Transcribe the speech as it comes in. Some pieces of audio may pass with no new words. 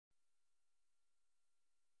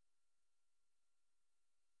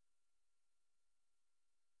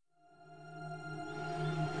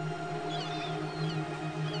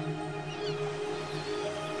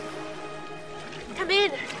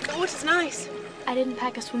That's nice. I didn't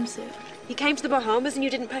pack a swimsuit. You came to the Bahamas and you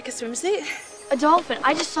didn't pack a swimsuit? A dolphin.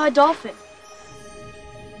 I just saw a dolphin.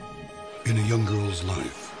 In a young girl's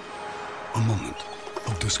life, a moment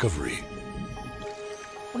of discovery.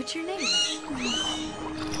 What's your name?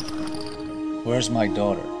 Where's my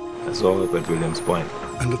daughter? That's all up at Williams Point.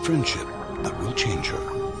 And a friendship that will change her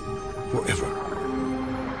forever.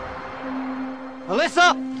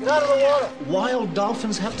 Alyssa! Get out of the water! Wild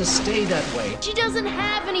dolphins have to stay that way. She doesn't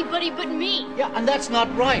have anybody but me. Yeah, and that's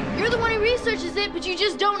not right. You're the one who researches it, but you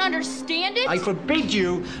just don't understand it? I forbid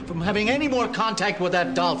you from having any more contact with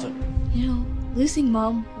that dolphin. You know, losing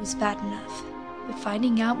Mom was bad enough. But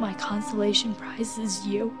finding out my consolation prize is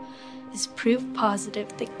you is proof positive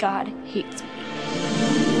that God hates me.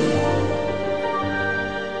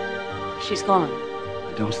 She's gone.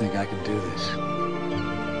 I don't think I can do this.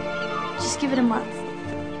 Just give it a month.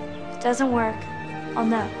 If it doesn't work, I'll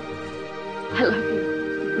know. I love you.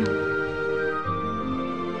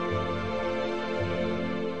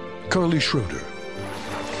 Carly Schroeder,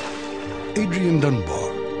 Adrian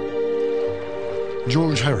Dunbar,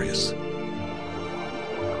 George Harris,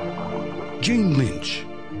 Jane Lynch,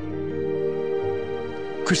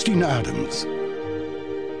 Christina Adams,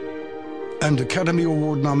 and Academy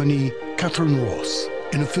Award nominee Catherine Ross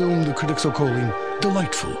in a film the critics are calling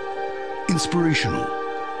delightful, inspirational,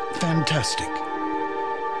 fantastic.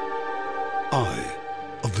 Eye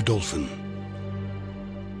of the Dolphin.